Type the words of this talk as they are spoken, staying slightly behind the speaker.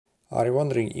Are you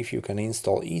wondering if you can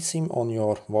install eSIM on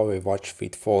your Huawei Watch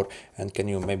Fit 4 and can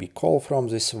you maybe call from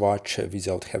this watch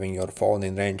without having your phone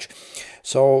in range?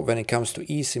 So when it comes to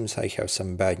eSIMs, I have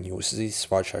some bad news. This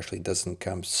watch actually doesn't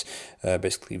come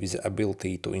basically with the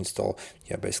ability to install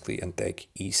basically and take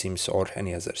eSIMs or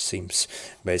any other SIMs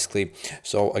basically.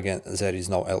 So again, there is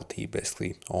no LTE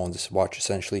basically on this watch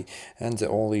essentially, and the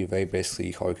only way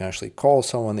basically how you can actually call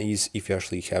someone is if you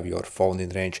actually have your phone in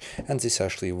range, and this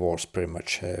actually works pretty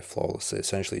much flawlessly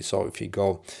essentially. So if you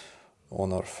go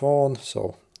on our phone,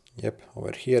 so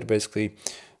over here basically,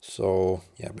 so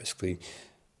basically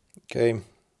okay,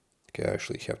 I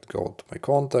actually have to go to my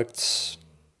contacts.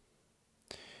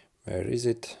 Where is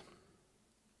it?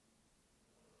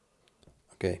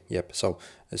 Okay, so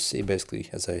let's see, basically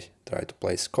as I try to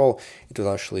place call, it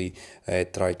will actually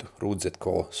try to route that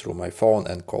call through my phone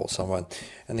and call someone.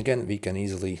 And again, we can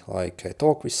easily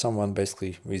talk with someone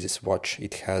basically with this watch.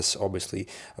 It has obviously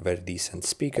a very decent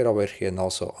speaker over here and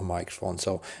also a microphone.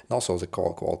 So, and also the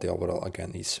call quality overall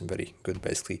again is very good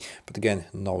basically. But again,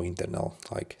 no internal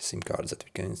SIM cards that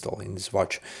we can install in this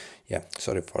watch. Yeah,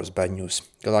 sorry for this bad news.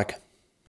 Good luck.